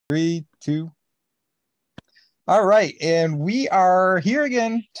Three, two. All right, and we are here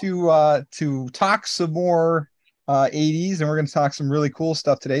again to talk some more 80s, and we're going to talk some really cool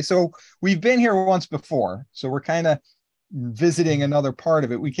stuff today. So we've been here once before, so we're kind of visiting another part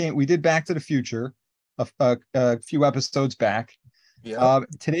of it. We did Back to the Future a few episodes back. Yeah.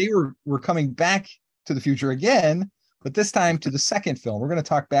 Today we're coming back to the future again, but this time to the second film. We're going to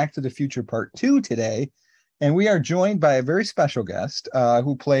talk Back to the Future Part 2 today, and we are joined by a very special guest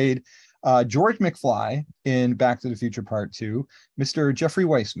who played George McFly in Back to the Future Part 2, Mr. Jeffrey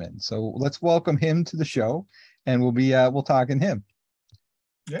Weissman. So let's welcome him to the show, and we'll talk in him.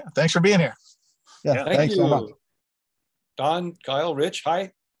 Yeah, thanks for being here. Yeah, thank thanks you so much. Don, Kyle, Rich,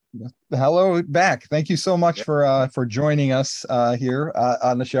 hi. Hello back. Thank you so much for joining us here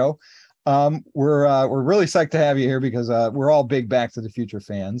on the show. We're really psyched to have you here because we're all big Back to the Future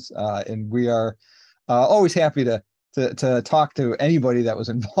fans, and we are always happy to talk to anybody that was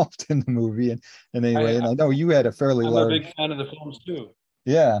involved in the movie. And anyway, and I know you had a fairly I'm large. a big fan of the films too.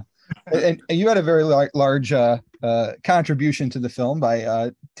 Yeah, and you had a very large contribution to the film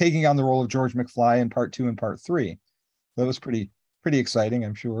by taking on the role of George McFly in Part 2 and Part 3. That was pretty exciting,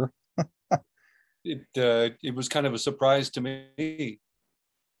 I'm sure. It was kind of a surprise to me.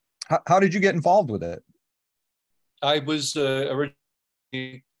 How did you get involved with it? I was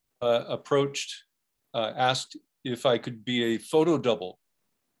originally approached, asked if I could be a photo double,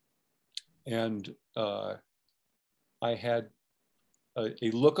 and I had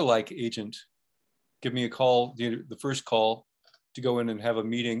a lookalike agent give me a call, the first call, to go in and have a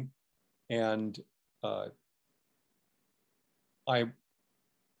meeting, and I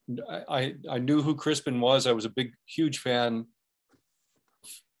knew who Crispin was. I was a huge fan of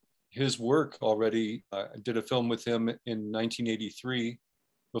his work already. I did a film with him in 1983,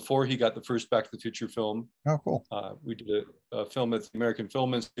 before he got the first Back to the Future film. Oh, cool. We did a film at the American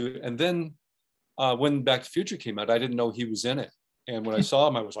Film Institute. And then when Back to the Future came out, I didn't know he was in it. And when I saw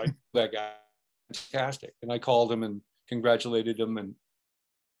him, I was like, that guy, fantastic. And I called him and congratulated him, and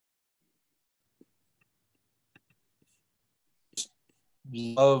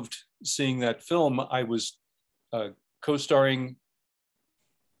loved seeing that film. I was co-starring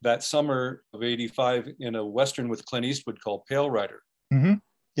that summer of '85 in a Western with Clint Eastwood called Pale Rider. Mm-hmm.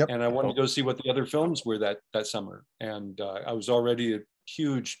 Yep. And I wanted to go see what the other films were that summer. And I was already a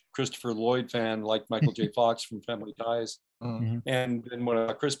huge Christopher Lloyd fan, like Michael J. Fox from Family Ties. Mm-hmm. And then when I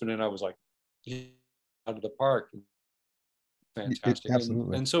got Crispin in, I was like, out of the park. Fantastic.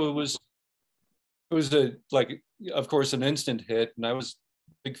 Absolutely. And so it was of course, an instant hit. And I was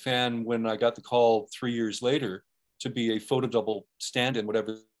a big fan when I got the call 3 years later to be a photo double stand-in, whatever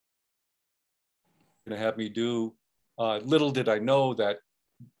they're going to have me do. Little did I know that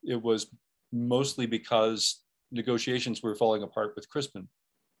it was mostly because negotiations were falling apart with Crispin.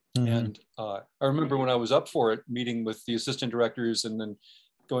 Mm-hmm. And I remember when I was up for it, meeting with the assistant directors and then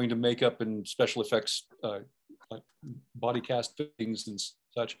going to makeup and special effects, like body cast fittings and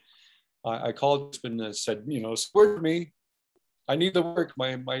such. I called Crispin and said, support me. I need the work.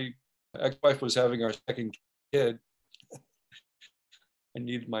 My ex-wife was having our second kid. I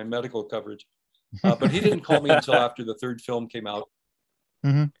needed my medical coverage. But he didn't call me until after the third film came out.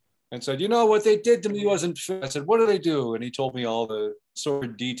 Mm-hmm. And said, what they did to me wasn't fair. I said, what did they do? And he told me all the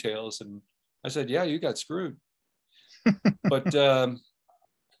sordid details. And I said, yeah, you got screwed. But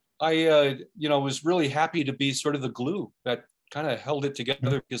I was really happy to be sort of the glue that kind of held it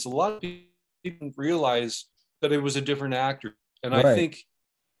together, because a lot of people didn't realize that it was a different actor. And right. I think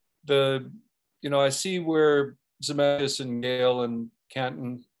I see where Zemeckis and Gale and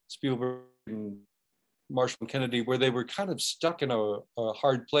Canton, Spielberg and Marshall and Kennedy, where they were kind of stuck in a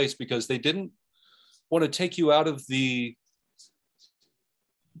hard place because they didn't want to take you out of the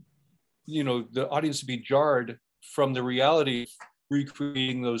audience to be jarred from the reality of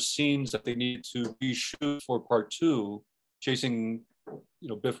recreating those scenes that they needed to reshoot for Part 2, chasing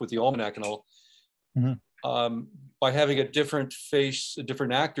Biff with the almanac and all, mm-hmm. By having a different face, a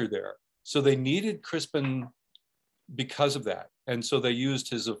different actor there. So they needed Crispin because of that. And so they used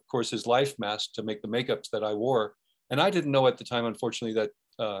his life mask to make the makeups that I wore. And I didn't know at the time, unfortunately, that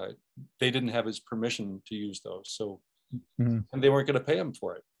they didn't have his permission to use those. So, mm-hmm. And they weren't going to pay him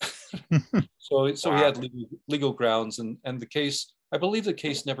for it. So wow. He had legal grounds, and the case, I believe the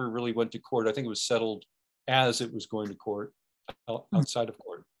case never really went to court. I think it was settled as it was going to court, outside of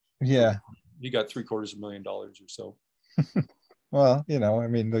court. Yeah. He got $750,000 or so. Well,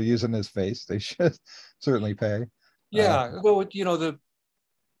 they're using his face. They should certainly pay. Yeah, well, it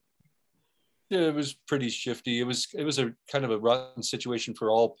was pretty shifty. It was a kind of a rotten situation for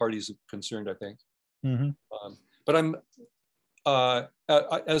all parties concerned, I think. Mm-hmm. But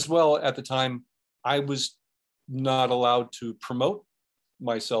as well, at the time, I was not allowed to promote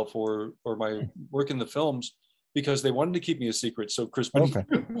myself or my work in the films because they wanted to keep me a secret, so Crispin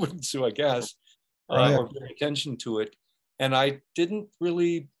wouldn't sue, I guess, or pay attention to it. And I didn't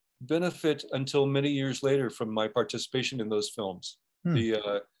really benefit until many years later from my participation in those films.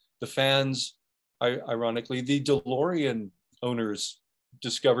 The fans, ironically, the DeLorean owners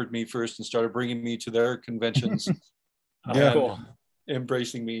discovered me first and started bringing me to their conventions. Cool.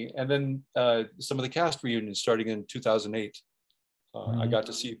 Embracing me. And then some of the cast reunions starting in 2008. I got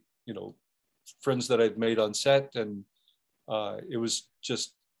to see, friends that I'd made on set, and it was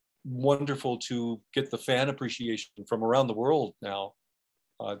just wonderful to get the fan appreciation from around the world now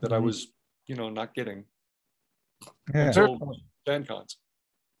that I was, not getting until fan cons.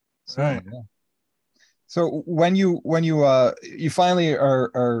 Right. Yeah. So when you finally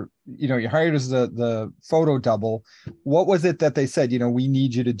are you're hired as the photo double, what was it that they said, we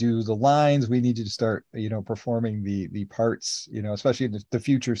need you to do the lines, we need you to start, performing the parts, especially the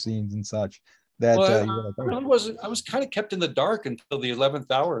future scenes and such, that I was kind of kept in the dark until the 11th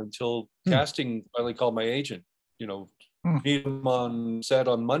hour, until casting finally called my agent, meet him on set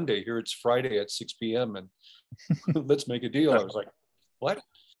on Monday. Here it's Friday at 6 p.m. and let's make a deal. I was like, what?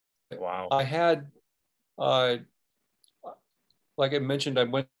 Wow. I had like I mentioned, I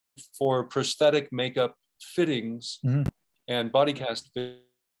went for prosthetic makeup fittings and body cast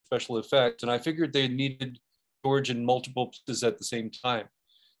special effects, and I figured they needed George in multiple places at the same time.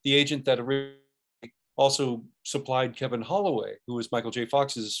 The agent that originally also supplied Kevin Holloway, who was Michael J.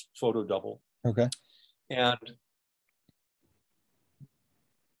 Fox's photo double. Okay. And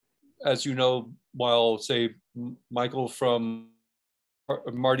as you know, while say Marty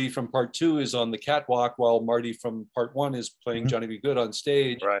from part 2 is on the catwalk, while Marty from part 1 is playing Johnny B. Good on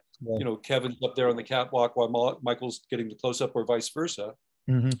stage. Right. Kevin's up there on the catwalk while Michael's getting the close-up, or vice versa.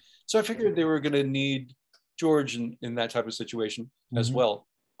 So I figured they were going to need George in that type of situation as well.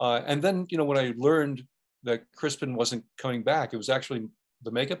 And then, when I learned that Crispin wasn't coming back, it was actually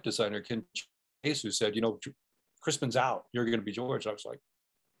the makeup designer, Ken Chase, who said, Crispin's out, you're going to be George. I was like,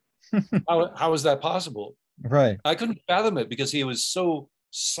 how is that possible? Right. I couldn't fathom it because he was so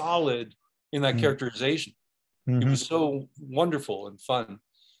solid in that characterization. He was so wonderful and fun.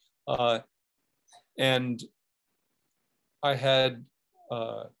 And I had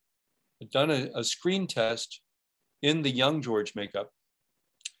done a screen test in the young George makeup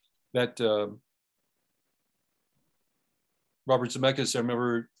that Robert Zemeckis, I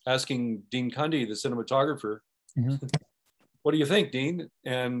remember asking Dean Cundy, the cinematographer, what do you think, Dean?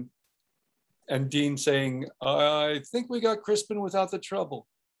 And Dean saying, I think we got Crispin without the trouble.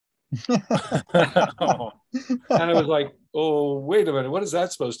 And I was like, oh, wait a minute, what is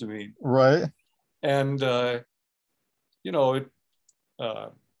that supposed to mean? Right. And, it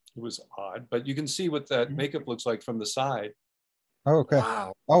was odd, but you can see what that makeup looks like from the side. Oh, okay.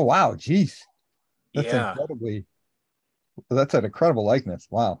 Wow. Oh, wow. Jeez. That's Yeah. that's an incredible likeness.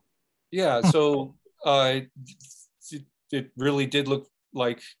 Wow. Yeah. So it really did look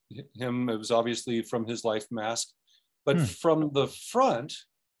like him. It was obviously from his life mask, but from the front,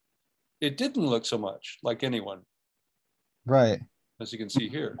 it didn't look so much like anyone. Right. As you can see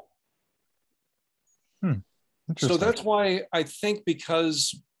here. Interesting. So that's why I think,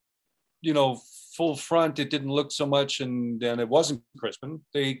 because, full front, it didn't look so much, and it wasn't Crispin.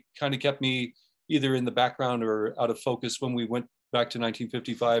 They kind of kept me either in the background or out of focus when we went back to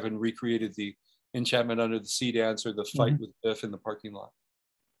 1955 and recreated the Enchantment Under the Sea dance or the fight with Biff in the parking lot.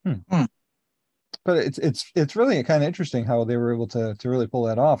 But it's really kind of interesting how they were able to really pull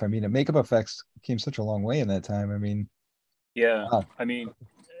that off. I mean, makeup effects came such a long way in that time. I mean, wow. I mean,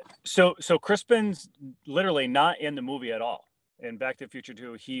 so Crispin's literally not in the movie at all. In Back to the Future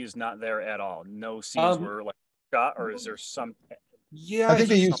 2, he's not there at all. No scenes were shot, or is there some? Yeah, I think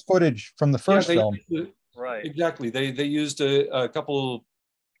they used footage from the first film. Right. Exactly. They used a couple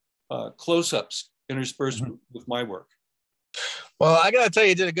close-ups interspersed with my work. Well, I gotta tell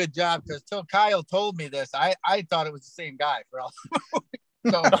you, did a good job, because till Kyle told me this, I thought it was the same guy for all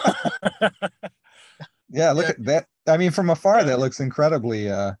the movie. Yeah, look at that. I mean, from afar, that looks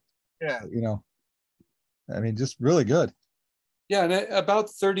incredibly I mean, just really good. Yeah, and about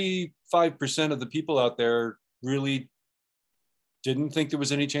 35% of the people out there really didn't think there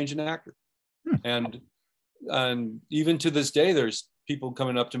was any change in actor. And even to this day, there's people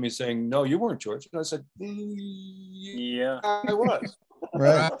coming up to me saying, no, you weren't George. And I said, yeah, I was.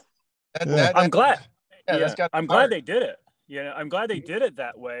 Right. I'm glad. I'm glad hard. they did it. Yeah, I'm glad they did it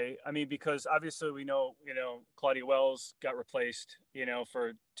that way. I mean, because obviously we know, Claudia Wells got replaced,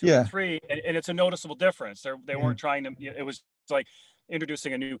 for 2 and 3, and it's a noticeable difference. They weren't trying to. It was like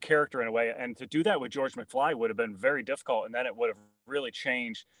introducing a new character in a way. And to do that with George McFly would have been very difficult. And then it would have really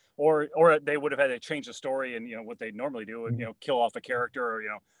changed, or they would have had to change the story. And, what they normally do would, kill off a character, or,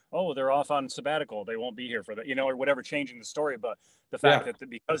 oh, they're off on sabbatical, they won't be here for that, or whatever, changing the story. But the fact that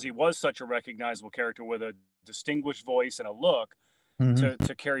because he was such a recognizable character with a distinguished voice and a look,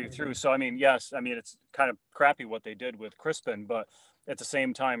 to carry you through. So, I mean, yes, I mean, it's kind of crappy what they did with Crispin, but at the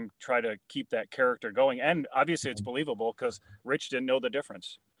same time, try to keep that character going. And obviously it's believable because Rich didn't know the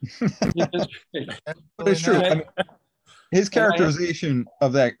difference. But it's true. I mean, his characterization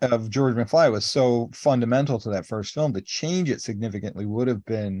of George McFly was so fundamental to that first film. To change it significantly would have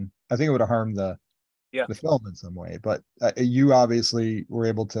been, I think it would have harmed the film in some way. But you obviously were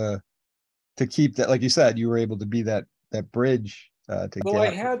able to keep that, like you said, you were able to be that bridge I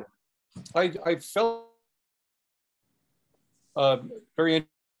felt very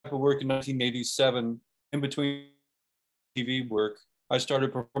interested in work in 1987. In between TV work, I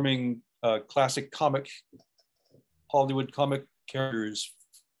started performing classic Hollywood comic characters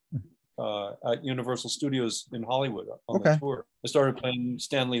at Universal Studios in Hollywood on the tour. I started playing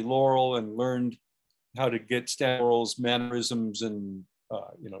Stanley Laurel and learned how to get Stanley Laurel's mannerisms and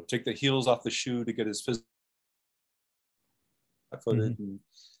take the heels off the shoe to get his physical footage.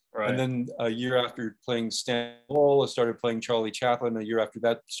 And then a year after playing Stanley Laurel, I started playing Charlie Chaplin. A year after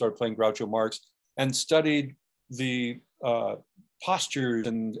that, started playing Groucho Marx, and studied the postures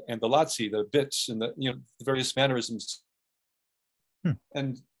and the lazzi, the bits, and the various mannerisms.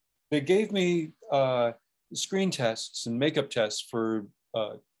 And they gave me screen tests and makeup tests for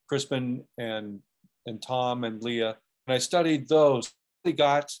Crispin and Tom and Leah, and I studied those. They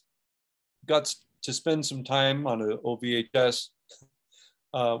got to spend some time on an OVHS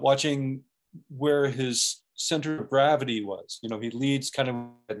watching where his center of gravity was. He leads kind of,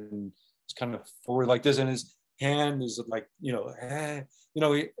 and it's kind of forward like this, and his hand is like, and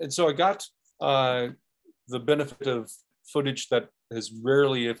so I got the benefit of footage that has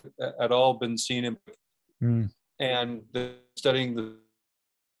rarely, if at all, been seen in, and studying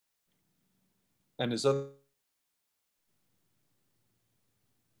and his other.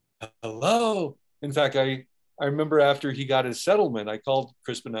 Hello. In fact, I remember after he got his settlement, I called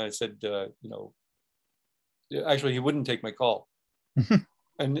Crispin and I said, actually, he wouldn't take my call.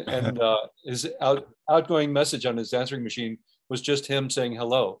 and his outgoing message on his answering machine was just him saying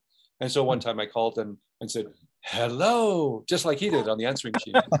hello. And so one time I called him and said, hello, just like he did on the answering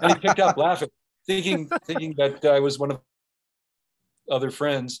machine. And he picked up laughing, thinking that I was one of other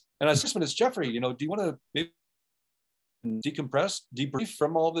friends. And I said, it's Jeffrey, do you want to maybe debrief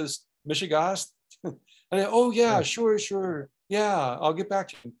from all this Michigas? And oh yeah, sure. Yeah, I'll get back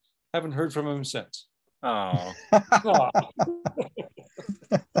to you. Haven't heard from him since. Oh.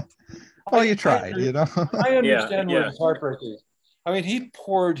 Well, you tried, I understand where his heartbreak is. I mean, he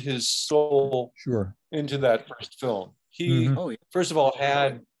poured his soul into that first film. He, first of all,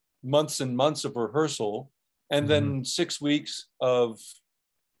 had months and months of rehearsal, and then 6 weeks of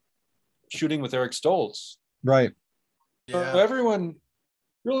shooting with Eric Stoltz. Right. So everyone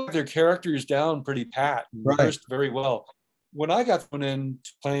really had their characters down pretty pat and rehearsed very well. When I got thrown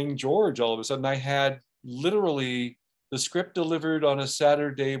into playing George, all of a sudden I had literally the script delivered on a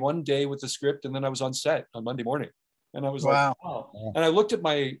Saturday, one day with the script, and then I was on set on Monday morning. And I was like, wow. And I looked at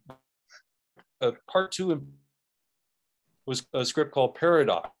my part 2 was a script called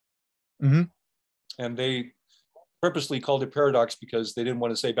Paradox. And they purposely called it Paradox because they didn't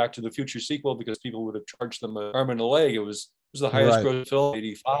want to say Back to the Future sequel because people would have charged them an arm and a leg. It was the highest gross film in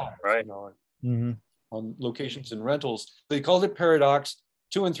 85, on locations and rentals. They called it Paradox.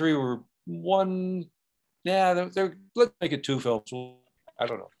 2 and 3 were one. Yeah, let's make it 2 films. I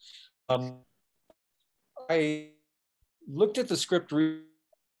don't know. I looked at the script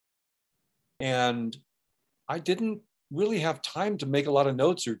and I didn't really have time to make a lot of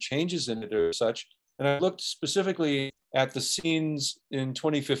notes or changes in it or such. And I looked specifically at the scenes in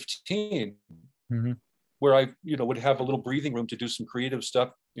 2015 where I, would have a little breathing room to do some creative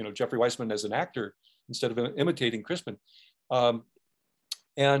stuff, Jeffrey Weissman as an actor instead of imitating Crispin.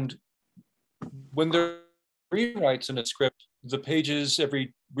 And when there are rewrites in a script, the pages,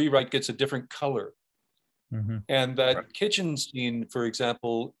 every rewrite gets a different color. And that kitchen scene, for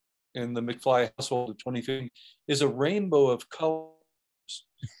example, in the McFly household of 2015 is a rainbow of colors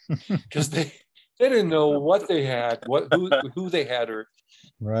because they didn't know what they had, who they had, or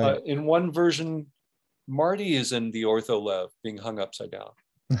in one version, Marty is in the ortholev being hung upside down.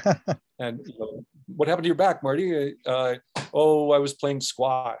 And what happened to your back, Marty? I was playing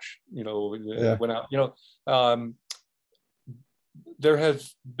squash. Went out. There have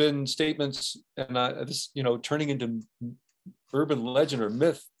been statements, and this, turning into urban legend or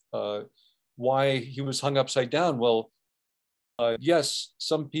myth why he was hung upside down. Well, yes,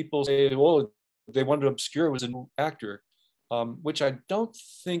 some people say, well, they wanted to obscure it was a new actor, which I don't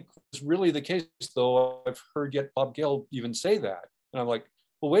think was really the case, though I've heard yet Bob Gale even say that. And I'm like,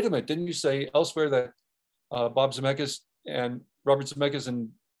 well, wait a minute, didn't you say elsewhere that Bob Zemeckis and Robert Zemeckis and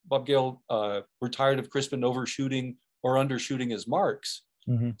Bob Gale were tired of Crispin overshooting or undershooting his marks?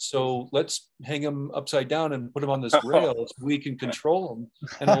 Mm-hmm. So let's hang him upside down and put him on this rail so we can control him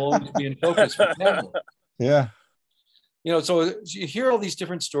and he'll always be in focus for camera. Yeah. You know, so you hear all these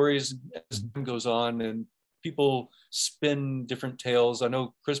different stories as time goes on and people spin different tales. I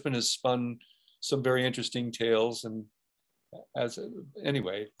know Crispin has spun some very interesting tales, and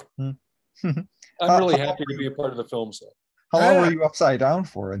anyway, I'm really happy to be a part of the film set. How long were you upside down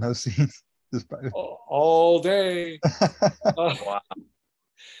for in those scenes? All day. Wow.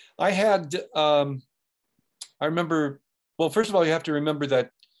 I had, I remember, well, first of all, you have to remember that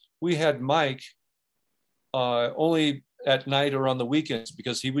we had Mike only at night or on the weekends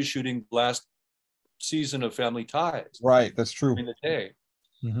because he was shooting the last season of Family Ties. Right, that's true. During the day.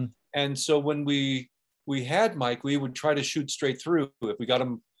 Mm-hmm. And so when we had Mike, we would try to shoot straight through. If we got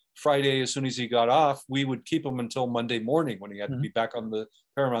him Friday, as soon as he got off, we would keep him until Monday morning when he had to be back on the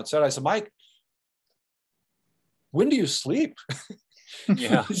Paramount set. I said, Mike, when do you sleep?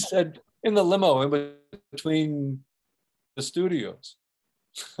 Yeah. He said, in the limo in between the studios.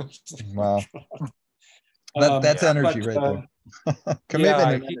 Wow. That's energy right there.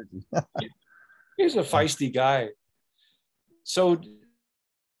 Commitment and energy. He's a feisty guy. So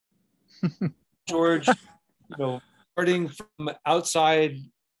George, starting from outside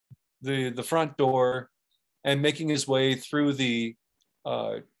the front door and making his way through the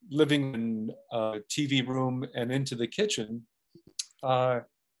living and TV room and into the kitchen,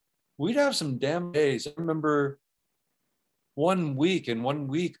 we'd have some damn days. I remember one week,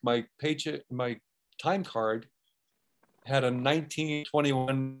 my paycheck, my time card had a 19,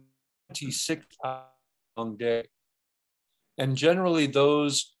 21, 26 long day. And generally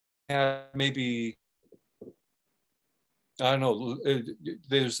those had maybe, I don't know,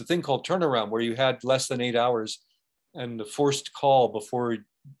 there's a thing called turnaround where you had less than 8 hours and a forced call before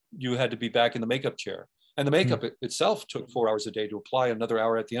you had to be back in the makeup chair. And the makeup itself took 4 hours a day to apply, another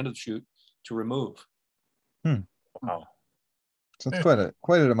hour at the end of the shoot to remove. Wow. So it's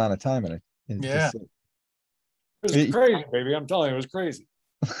quite an amount of time in it. Yeah. It was crazy, baby. I'm telling you, it was crazy.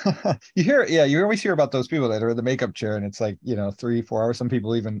 You always hear about those people that are in the makeup chair and it's like, 3-4 hours, some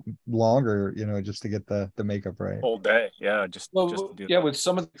people even longer, just to get the makeup right. Whole day. Yeah. Just to do that. With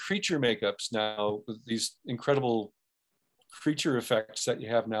some of the creature makeups now, with these incredible creature effects that you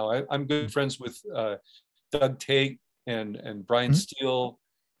have now. I'm good friends with Doug Tate and Brian Steele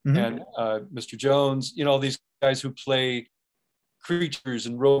and Mr. Jones, these guys who play creatures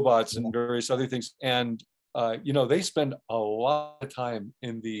and robots and various other things. And they spend a lot of time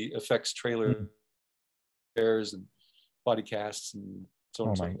in the effects trailer pairs and body casts and so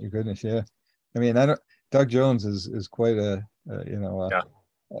on. Oh my goodness, yeah. I mean, Doug Jones is quite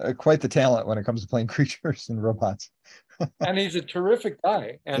quite the talent when it comes to playing creatures and robots. And he's a terrific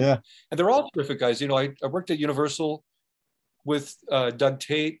guy. And they're all terrific guys. I worked at Universal with Doug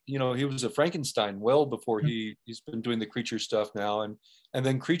Tate. He was a Frankenstein well before he's been doing the creature stuff now. And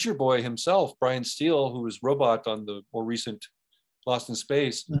then Creature Boy himself, Brian Steele, who was Robot on the more recent Lost in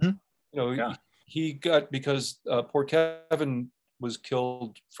Space, he got, because poor Kevin was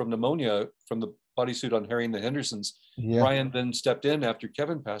killed from pneumonia from the bodysuit on Harry and the Hendersons. Brian then stepped in after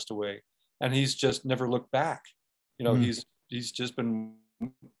Kevin passed away, and he's just never looked back. He's just been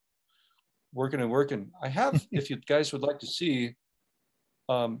working and working. I have, if you guys would like to see,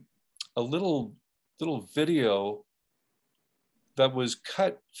 a little video that was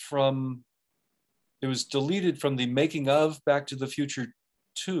cut from, it was deleted from the making of Back to the Future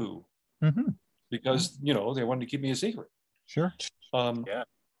 2, because they wanted to keep me a secret. Sure.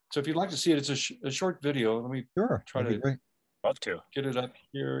 So if you'd like to see it, it's a short video. Let me try to Love to get it up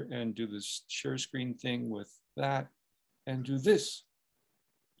here and do this share screen thing with that and do this.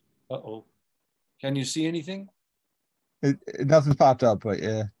 Uh-oh. Can you see anything? Nothing's popped up, but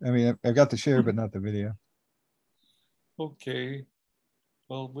yeah. I mean, I've got the share, but not the video. Okay.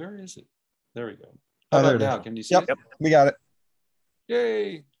 Well, where is it? There we go. How about now? Can you see it? Yep, we got it.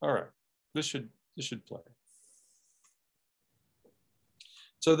 Yay. All right. This should play.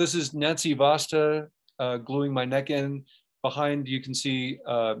 So this is Nancy Vasta gluing my neck in. Behind, you can see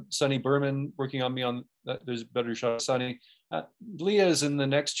Sonny Berman working on me on, there's a better shot of Sonny. Leah is in the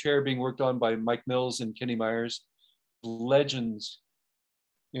next chair being worked on by Mike Mills and Kenny Myers. Legends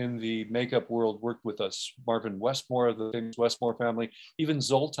in the makeup world worked with us. Marvin Westmore of the famous Westmore family, even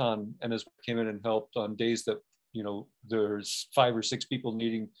Zoltan and his came in and helped on days that, you know, there's 5 or 6 people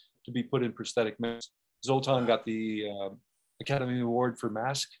needing to be put in prosthetic masks. Zoltan got the Academy Award for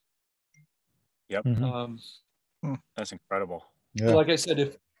mask. Yep. That's incredible. Yeah. So like I said,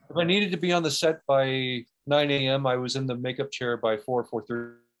 if I needed to be on the set by 9 a.m., I was in the makeup chair by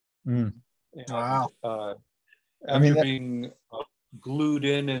 4:30. Wow. After being glued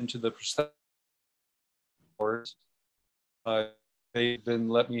into the prosthetic, they then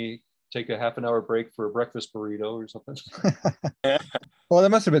let me take a half an hour break for a breakfast burrito or something. Well, that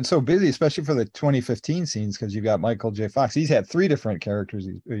must have been so busy, especially for the 2015 scenes, because you got Michael J. Fox. He's had 3 different characters,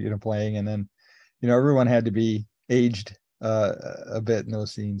 you know, playing, and then, you know, everyone had to be aged a bit in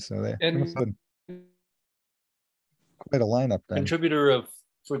those scenes. So they must have been quite a lineup then. Contributor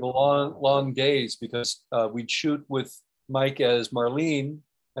for the long days, because we'd shoot with Mike as Marlene,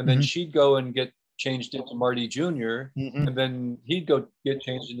 and then she'd go and get changed into Marty Jr., and then he'd go get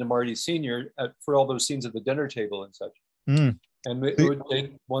changed into Marty Sr. For all those scenes at the dinner table and such. And it would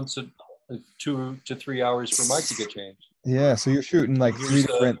take 2 to 3 hours for Mike to get changed. Yeah, so you're shooting like 3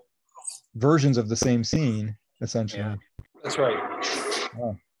 different versions of the same scene, essentially. Yeah. That's right.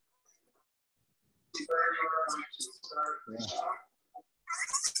 Wow.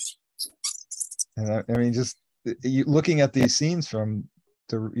 And I mean, just looking at these scenes from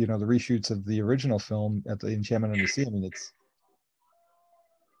the, you know, the reshoots of the original film at the Enchantment of the Sea, I mean,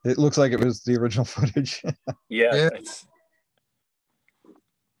 it looks like it was the original footage. Yeah.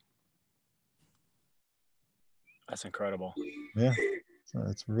 That's incredible. Yeah, so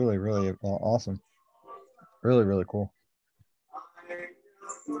it's really, really awesome. Really, really cool.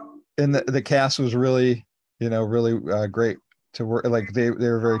 And the cast was really, you know, really great to work. Like they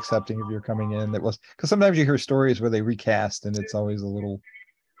were very accepting of your coming in. That was, because sometimes you hear stories where they recast and it's always a little.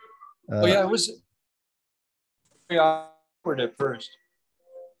 Oh yeah, it was very awkward at first.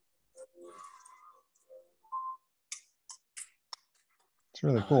 It's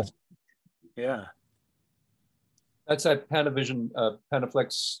really cool. Yeah. That's that Panavision,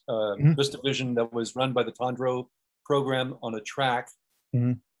 Panaflex VistaVision that was run by the Tondro program on a track.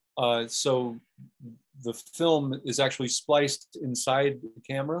 So the film is actually spliced inside the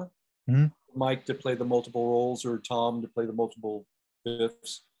camera. Mike to play the multiple roles, or Tom to play the multiple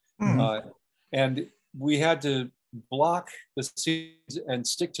fifths. And we had to block the scenes and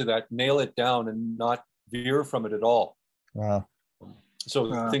stick to that, nail it down, and not veer from it at all. Wow.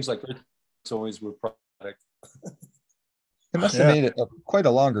 So things like this always were product. It must have made it quite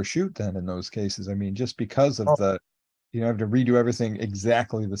a longer shoot then in those cases. I mean, just because of the, you know, have to redo everything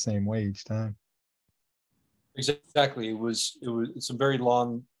exactly the same way each time. Exactly. It was some very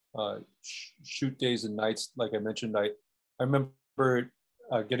long shoot days and nights. Like I mentioned, I remember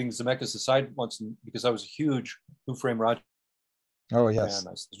getting Zemeckis aside once because I was a huge Who Framed Roger. Oh yes.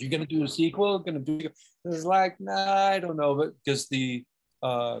 fan. I said, "You gonna do a sequel? Gonna do?" It was like, nah, I don't know, but because the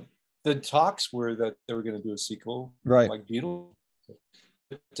talks were that they were going to do a sequel, right? Like Beetle.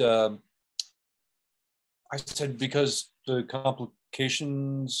 But I said, because the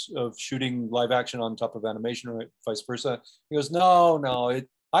complications of shooting live action on top of animation, or vice versa. He goes, no,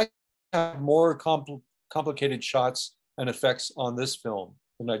 I have more complicated shots and effects on this film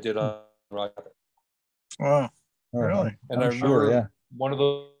than I did on Rocket. Wow, really? And I remember one of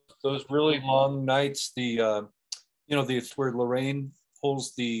those really long nights, the where Lorraine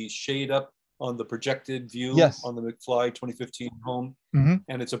pulls the shade up on the projected view on the McFly 2015 home,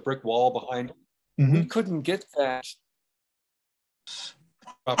 and it's a brick wall behind. We couldn't get that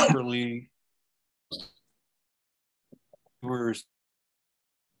properly. We were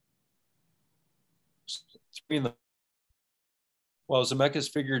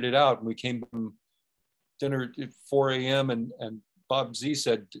Zemeckis figured it out, and we came from dinner at 4 a.m. and Bob Z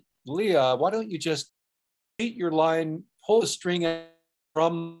said, "Leah, why don't you just beat your line, pull the string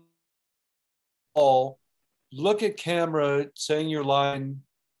from all, look at camera, saying your line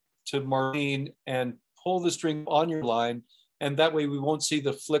to Marlene, and pull the string on your line, and that way we won't see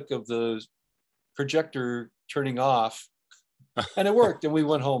the flick of the projector turning off." And it worked, and we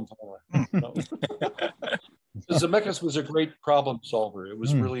went home. Zemeckis was a great problem solver. It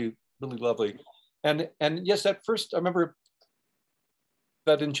was really, really lovely. And yes, at first, I remember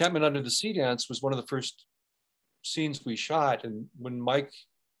that Enchantment Under the Sea dance was one of the first scenes we shot. And when Mike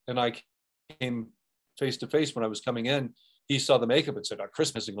and I came face to face when I was coming in, he saw the makeup and said,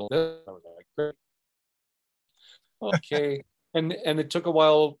 "Chris missing all this." I was like, "Great. Okay." And it took a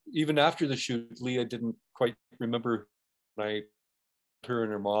while, even after the shoot. Leah didn't quite remember when I met her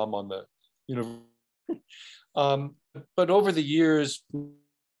and her mom on the, but over the years,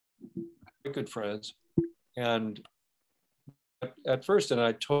 good friends. And at first, and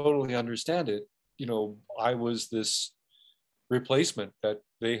I totally understand it, you know, I was this replacement that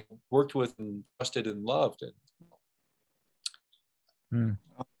they worked with and trusted and loved. And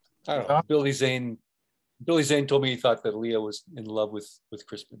I don't know, Billy Zane told me he thought that Leah was in love with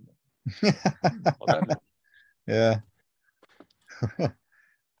Crispin. Yeah.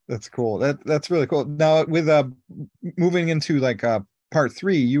 That's cool. That's really cool. Now with moving into like part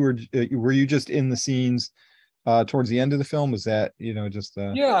 3, were you just in the scenes towards the end of the film? Was that, you know, just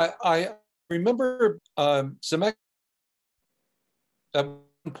Yeah, I remember Zemeckis at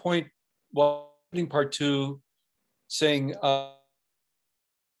one point while shooting part 2 saying that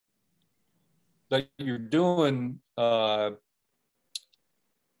you're doing we'll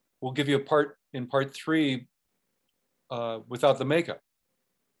give you a part in part 3 without the makeup.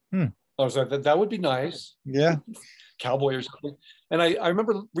 I was like, that would be nice. Yeah. Cowboy or something. And I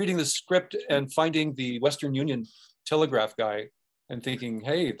remember reading the script and finding the Western Union telegraph guy and thinking,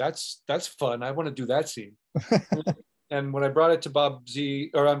 hey, that's fun. I want to do that scene. And when I brought it to Bob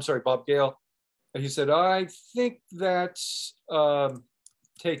Gale, he said, I think that's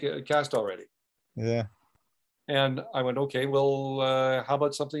take a cast already. Yeah. And I went, okay, well, how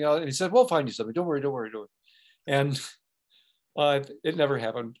about something else? And he said, we'll find you something. Don't worry. And it never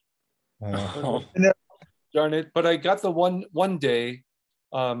happened. Darn it. But I got the one day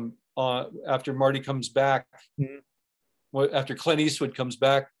after Marty comes back, after Clint Eastwood comes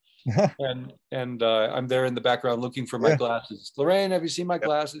back, and I'm there in the background looking for my glasses. Lorraine, have you seen my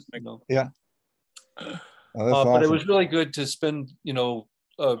glasses? No. Yeah. But awesome. It was really good to spend, you know,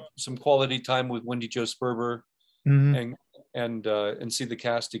 some quality time with Wendy Jo Sperber and see the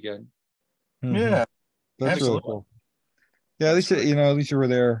cast again. Yeah, that's absolutely. Really cool. Yeah, at least you were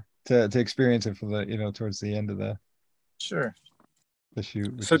there to experience it for the, you know, towards the end of the shoot.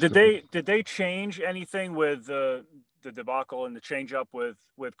 So did they change anything with the debacle and the change up with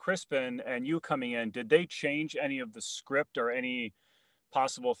Crispin and you coming in? Did they change any of the script or any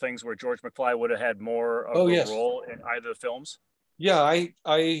possible things where George McFly would have had more of a role in either of the films? Yeah, I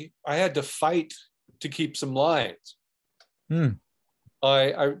had to fight to keep some lines.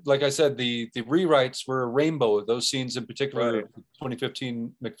 I like I said, the rewrites were a rainbow of those scenes, in particular,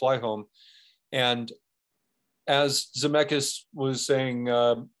 2015 McFly home. And as Zemeckis was saying,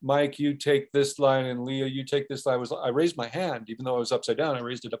 Mike, you take this line, and Leah, you take this line. I raised my hand, even though I was upside down. I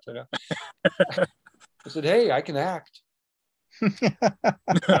raised it upside down. I said, hey, I can act.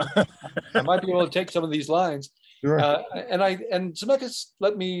 I might be able to take some of these lines. Sure. And Zemeckis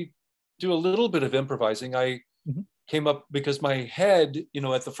let me do a little bit of improvising. I came up because my head, you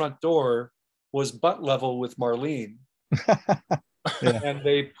know, at the front door was butt level with Marlene. And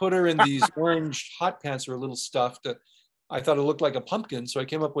they put her in these orange hot pants that were a little stuffed. I thought it looked like a pumpkin, so I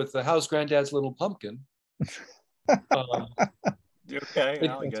came up with the How's Granddad's Little Pumpkin. Okay, I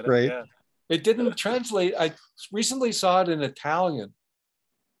get it. Great. Yeah. It didn't translate. I recently saw it in Italian,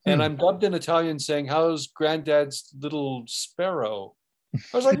 and I'm dubbed in Italian saying, how's Granddad's little sparrow?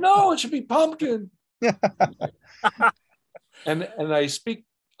 I was like, no, it should be pumpkin. and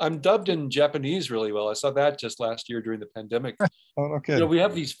I'm dubbed in Japanese really well. I saw that just last year during the pandemic. Oh, okay. You know, we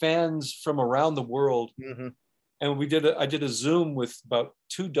have these fans from around the world, and I did a Zoom with about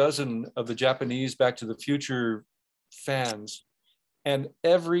 24 of the Japanese Back to the Future fans, and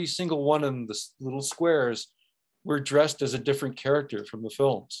every single one of the little squares were dressed as a different character from the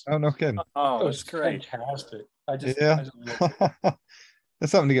films. Oh, no kidding. Oh, that's great. Fantastic. I just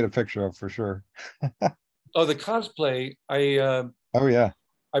that's something to get a picture of for sure. Oh, the cosplay. I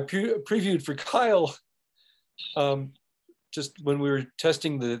previewed for Kyle just when we were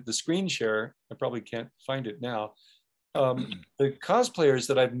testing the screen share. I probably can't find it now. The cosplayers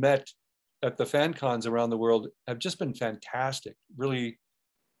that I've met at the fan cons around the world have just been fantastic, really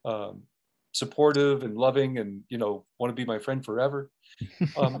supportive and loving, and, you know, want to be my friend forever.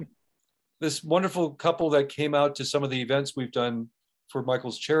 This wonderful couple that came out to some of the events we've done for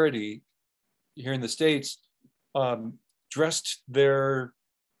Michael's charity here in the States, dressed their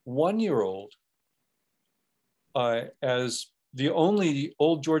 1-year-old as the only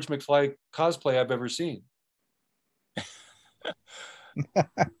old George McFly cosplay I've ever seen.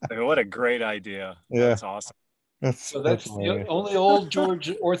 What a great idea. Yeah. That's awesome. That's the only old George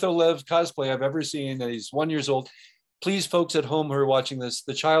Ortholev cosplay I've ever seen, and he's 1 year old. Please, folks at home who are watching this,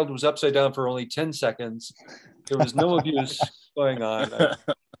 the child was upside down for only 10 seconds. There was no abuse going on.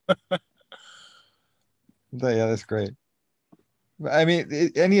 Yeah, that's great. I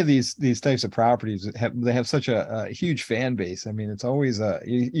mean, any of these types of properties have such a huge fan base. I mean, it's always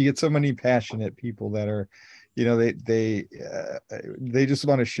you get so many passionate people that are, you know, they just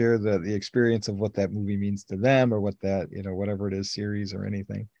want to share the experience of what that movie means to them, or what that, you know, whatever it is, series or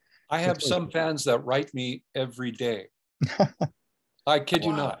anything. I have some fans that write me every day. I kid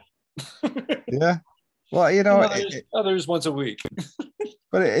you not. Yeah. Well, you know, others once a week.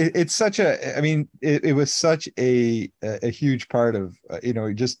 But it's such a, I mean, it was such a huge part of, you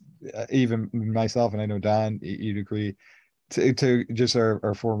know, just even myself, and I know Don, you'd agree, to just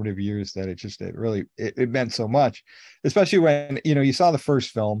our formative years, that it really meant so much, especially when, you know, you saw the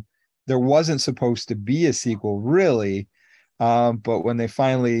first film. There wasn't supposed to be a sequel, really. But when they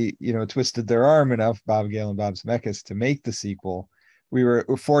finally, you know, twisted their arm enough, Bob Gale and Bob Zemeckis, to make the sequel, we were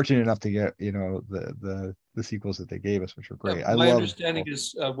fortunate enough to get, you know, the sequels that they gave us, which were great. Yeah, my understanding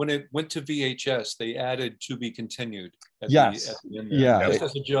is when it went to VHS, they added "to be continued." At the end there. Yeah, just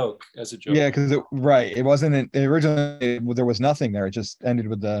as a joke. Yeah, because it wasn't originally, there was nothing there. It just ended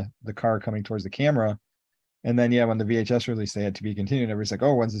with the car coming towards the camera, and then when the VHS release, they had "to be continued." Everybody's like,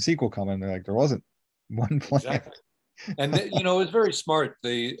 "Oh, when's the sequel coming?" And they're like, "There wasn't one plan." Exactly. And you know, it was very smart.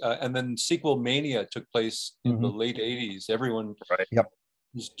 They and then sequel mania took place in the late 80s. Everyone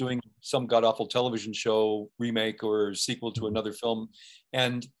was doing some god awful television show remake or sequel to another film,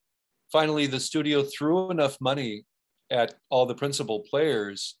 and finally the studio threw enough money at all the principal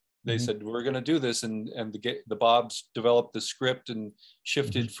players. They said, "We're going to do this," and the Bobs developed the script and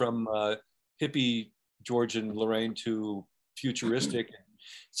shifted from hippie George and Lorraine to futuristic.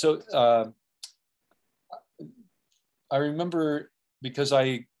 So. I remember, because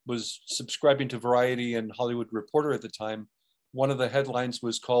I was subscribing to Variety and Hollywood Reporter at the time, one of the headlines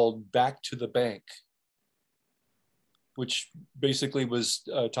was called "Back to the Bank," which basically was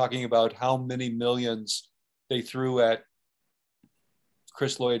talking about how many millions they threw at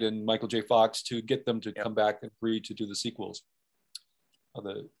Chris Lloyd and Michael J. Fox to get them to come back and agree to do the sequels.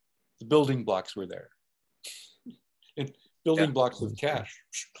 The building blocks were there. And building blocks of cash.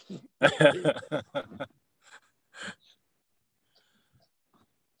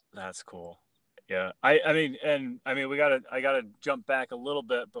 That's cool. Yeah. I mean, I gotta jump back a little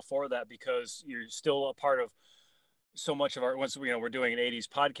bit before that, because you're still a part of so much of our, once we're doing an 80s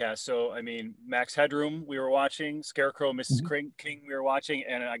podcast. So, I mean, Max Headroom, we were watching, Scarecrow, Mrs. King, we were watching,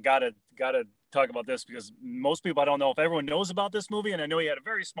 and I gotta talk about this, because most people, I don't know if everyone knows about this movie, and I know he had a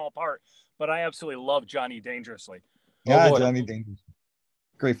very small part, but I absolutely love Johnny Dangerously. Yeah, Johnny Dangerously.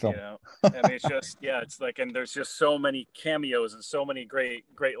 Great film. You know, I mean, it's just, it's like, and there's just so many cameos and so many great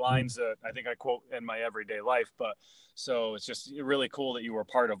lines that I think I quote in my everyday life. But so it's just really cool that you were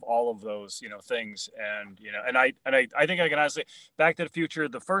part of all of those, things. And, and I think I can honestly, Back to the Future,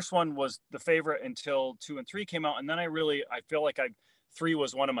 the first one was the favorite until 2 and 3 came out. And then I feel like 3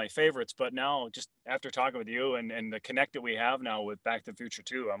 was one of my favorites, but now, just after talking with you and the connect that we have now with Back to the Future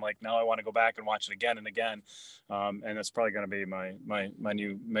 2, I'm like, now I want to go back and watch it again and again. And that's probably going to be my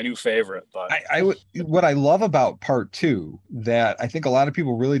new favorite. But what I love about part 2, that I think a lot of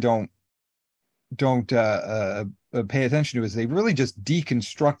people really don't pay attention to, is they really just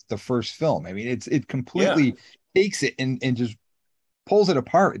deconstruct the first film. I mean, it completely takes it and just pulls it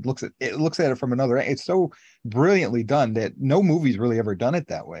apart. It looks at it from another angle. It's so brilliantly done that no movie's really ever done it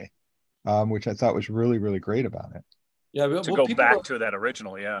that way, which I thought was really, really great about it. Yeah, to go back to that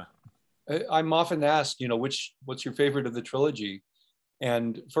original. Yeah, I'm often asked, what's your favorite of the trilogy?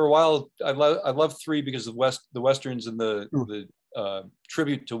 And for a while, I love 3 because of the westerns and the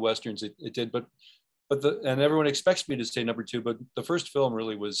tribute to westerns it did. But and everyone expects me to say number 2, but the first film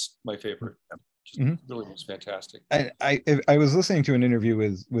really was my favorite. Really was fantastic. I was listening to an interview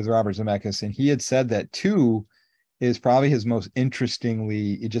with Robert Zemeckis, and he had said that 2 is probably his most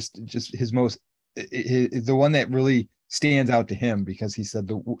interestingly, the one that really stands out to him, because he said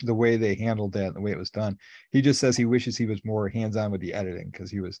the way they handled that, the way it was done. He just says he wishes he was more hands-on with the editing, because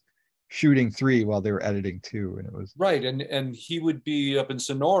he was shooting 3 while they were editing 2, and it was right. And he would be up in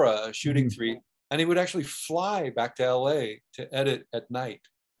Sonora shooting 3, and he would actually fly back to LA to edit at night,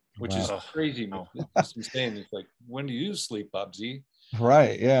 which is crazy. It's insane. It's like, when do you sleep, Bob Z?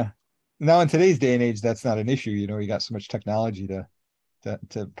 Right. Yeah. Now in today's day and age, that's not an issue. You got so much technology to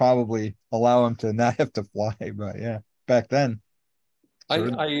probably allow him to not have to fly. But yeah, back then,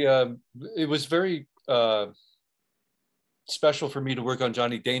 it was very special for me to work on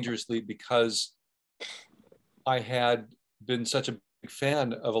Johnny Dangerously, because I had been such a big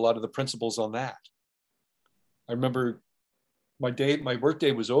fan of a lot of the principals on that. I remember my work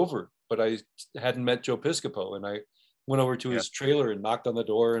day was over, but I hadn't met Joe Piscopo, and I went over to his trailer and knocked on the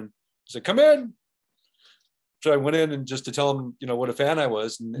door and said, "Come in." So I went in and just to tell him, you know, what a fan I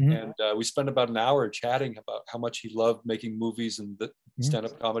was. And, Mhm. and we spent about an hour chatting about how much he loved making movies and the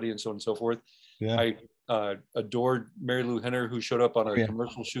stand-up comedy and so on and so forth. Yeah. I adored Mary Lou Henner, who showed up on a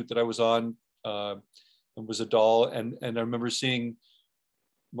commercial shoot that I was on, and was a doll. And I remember seeing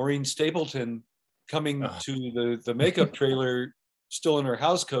Maureen Stapleton coming to the makeup trailer, still in her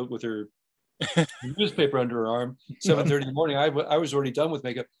house coat with her newspaper under her arm, 7:30 in the morning. I was already done with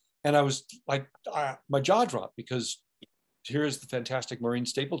makeup. And I was like, my jaw dropped, because here's the fantastic Maureen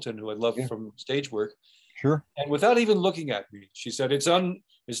Stapleton, who I love from stage work. Sure. And without even looking at me, she said, it's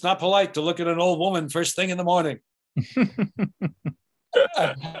not polite to look at an old woman first thing in the morning.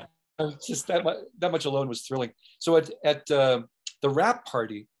 Just that much alone was thrilling. So at the wrap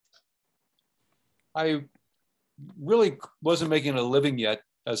party, I really wasn't making a living yet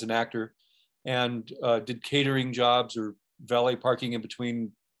as an actor, and did catering jobs or valet parking in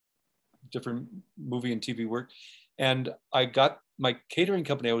between different movie and TV work. And I got my catering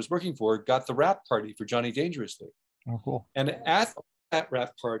company I was working for, got the wrap party for Johnny Dangerously. Oh, cool. And at that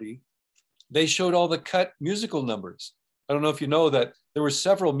wrap party, they showed all the cut musical numbers. I don't know if you know that there were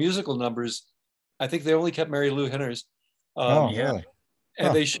several musical numbers. I think they only kept Mary Lou Henner's. Really?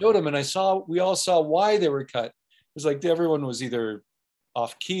 And they showed them, and we all saw why they were cut. It was like everyone was either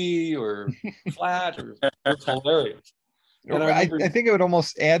off key or flat, or it was hilarious. And I think it would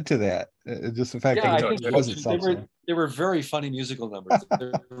almost add to that, just the fact that it was itself. They were very funny musical numbers.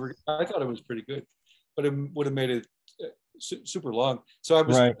 I thought it was pretty good, but it would have made it super long. So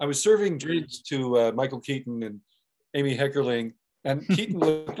I was serving drinks to Michael Keaton and Amy Heckerling, and Keaton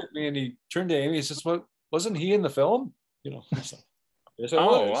looked at me and he turned to Amy and says, "Well, wasn't he in the film?" You know. Like, yes, I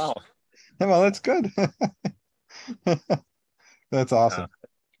was. Wow. Well, that's good. That's awesome.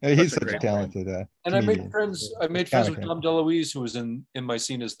 He's such a talented and I made friends with Dom DeLuise, who was in my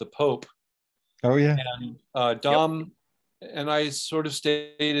scene as the Pope. Oh yeah. And Dom and I sort of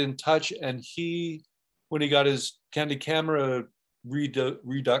stayed in touch, and he, when he got his Candid Camera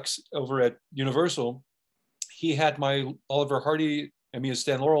redux over at Universal, he had my Oliver Hardy and me as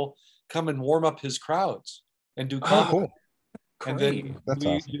Stan Laurel come and warm up his crowds and do comedy. Oh, cool. And then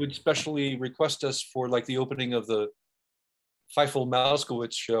he would specially request us for like the opening of the Feifel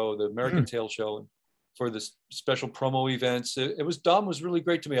Mauskowitz show, the American Tail show, and for the special promo events. Dom was really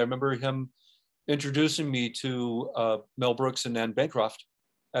great to me. I remember him introducing me to Mel Brooks and Anne Bancroft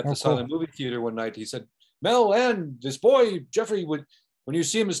at the Silent Movie Theater one night. He said, "Mel and this boy, Jeffrey, when you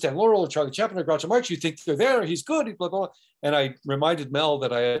see him as Stan Laurel or Charlie Chaplin or Groucho Marx, you think they're there, he's good, blah, blah, blah." And I reminded Mel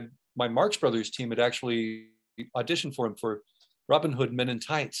that my Marx Brothers team had actually auditioned for him for Robin Hood Men in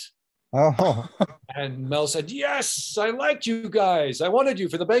Tights. Oh. And Mel said, "Yes, I liked you guys. I wanted you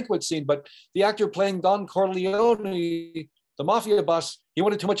for the banquet scene, but the actor playing Don Corleone, the mafia boss, he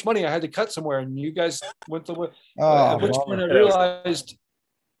wanted too much money. I had to cut somewhere, and you guys went the way." At which point I realized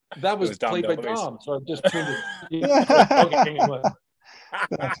that was played by Dom. So I just turned it.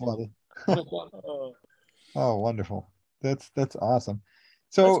 That's funny. Oh, wonderful. That's awesome.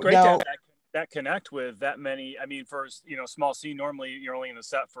 So it's great now, to have that connect with that many. I mean, for small scene, normally you're only in the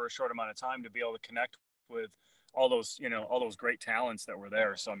set for a short amount of time to be able to connect with all those great talents that were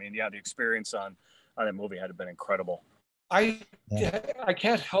there. So I mean, the experience on that movie had been incredible. I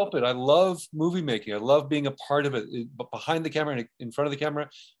can't help it. I love movie making. I love being a part of it, behind the camera and in front of the camera.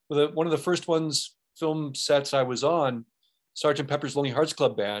 One of the first film sets I was on, Sgt. Pepper's Lonely Hearts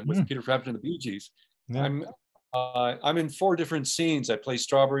Club Band with Peter Frampton and the Bee Gees. Yeah. I'm in 4 different scenes. I play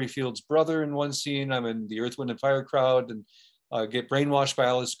Strawberry Field's brother in one scene. I'm in the Earth, Wind, and Fire crowd, and get brainwashed by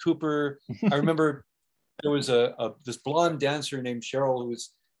Alice Cooper. I remember there was this blonde dancer named Cheryl who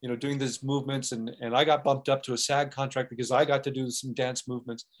was doing these movements, and I got bumped up to a SAG contract because I got to do some dance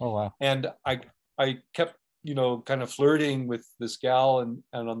movements. Oh wow! And I kept kind of flirting with this gal, and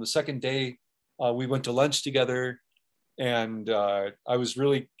on the second day we went to lunch together, and I was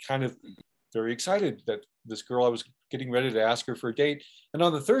really kind of very excited that this girl, I was getting ready to ask her for a date. And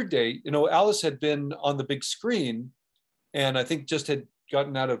on the third day, Alice had been on the big screen, and I think just had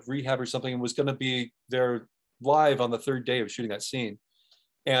gotten out of rehab or something, and was going to be there live on the third day of shooting that scene.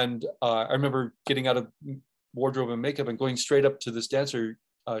 And I remember getting out of wardrobe and makeup and going straight up to this dancer,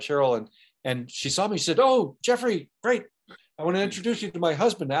 Cheryl, and she saw me. She said, "Oh, Jeffrey, great. I want to introduce you to my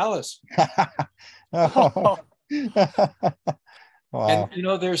husband, Alice." Oh. Wow.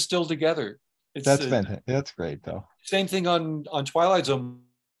 And they're still together. That's fantastic. That's great, though. Same thing on Twilight Zone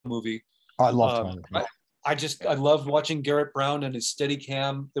movie. Oh, I love Twilight. I loved watching Garrett Brown and his steady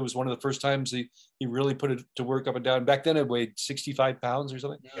cam. That was one of the first times he really put it to work up and down. Back then it weighed 65 pounds or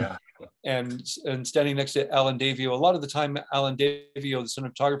something. Yeah. And standing next to Alan Davio. A lot of the time, Alan Davio, the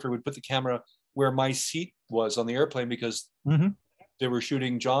cinematographer, would put the camera where my seat was on the airplane because Mhm. they were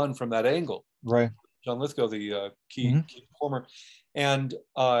shooting John from that angle. Right. John Lithgow, the key performer. And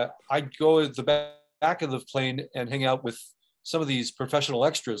I'd go at the back of the plane and hang out with some of these professional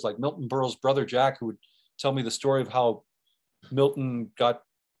extras, like Milton Berle's brother, Jack, who would tell me the story of how Milton got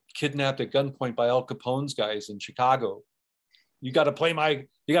kidnapped at gunpoint by Al Capone's guys in Chicago. You got to play my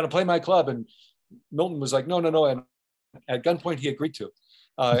club. And Milton was like, no. And at gunpoint, he agreed to.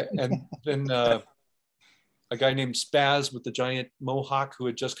 And then a guy named Spaz with the giant mohawk who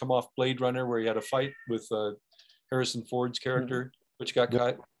had just come off Blade Runner, where he had a fight with Harrison Ford's character, which got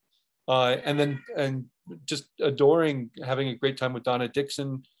cut. And just adoring having a great time with Donna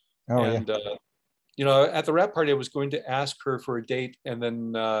Dixon. You know, at the wrap party, I was going to ask her for a date, and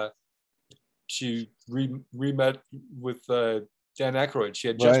then she re-met with Dan Aykroyd. She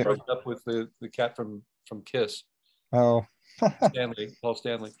had just broken up with the cat from Kiss. Oh, Paul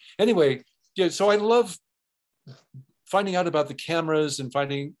Stanley. Anyway, yeah. So I love finding out about the cameras and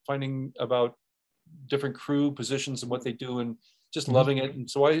finding about different crew positions and what they do, and just loving it. And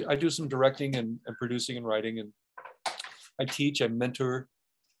so I do some directing and producing and writing, and I teach, I mentor.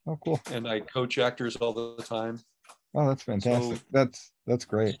 Oh, cool. And I coach actors all the time. Oh, that's fantastic. So that's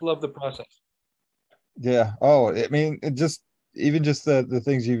great. Just love the process. Yeah. Oh, I mean, even just the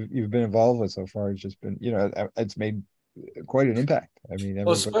things you've been involved with so far, it's just been, you know, it's made quite an impact. I mean,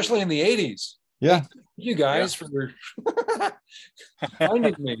 well, especially in the 80s. Yeah. Thank you guys for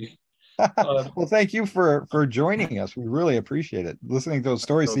finding me. Well, thank you for joining us. We really appreciate it. Listening to those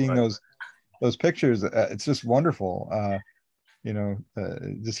stories, seeing those pictures, it's just wonderful. You know,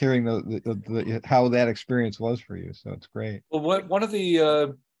 just hearing how that experience was for you. So it's great. Well, one of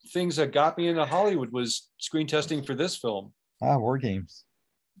the things that got me into Hollywood was screen testing for this film. War Games.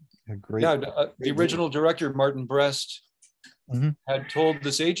 Great. Yeah, the original director, Martin Brest, had told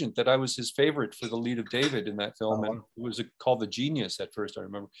this agent that I was his favorite for the lead of David in that film. And it was called The Genius at first, I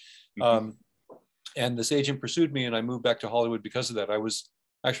remember. And this agent pursued me, and I moved back to Hollywood because of that. I was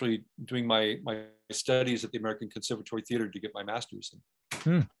actually doing my studies at the American Conservatory Theater to get my master's,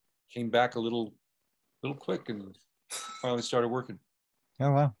 and came back a little quick and finally started working.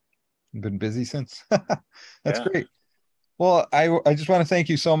 Oh, wow. You've been busy since. That's great. Well, I just want to thank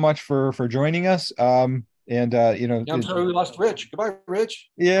you so much for joining us. And you know, I'm sorry we lost Rich. Goodbye,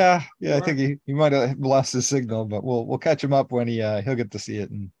 Rich. Yeah. I think he might have lost his signal, but we'll catch him up when he'll get to see it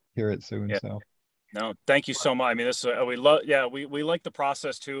and hear it soon. So no, thank you so much. I mean, this we love. Yeah, we like the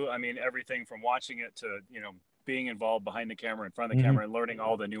process too. I mean, everything from watching it to, you know, being involved behind the camera, in front of the camera, and learning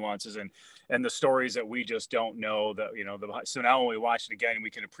all the nuances and the stories that we just don't know, that, you know, so now when we watch it again, we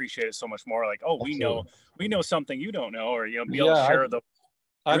can appreciate it so much more. Like, oh, we know something you don't know, or, you know, be able to share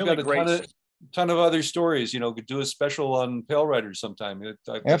I've got a ton of other stories. You know, could do a special on Pale Riders sometime.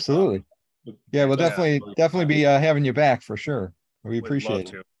 Absolutely. Yeah, we'll definitely be having you back for sure. We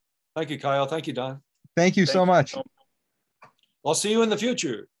appreciate it. Thank you, Kyle. Thank you, Don. Thank you so much. I'll see you in the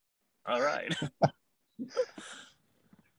future. All right.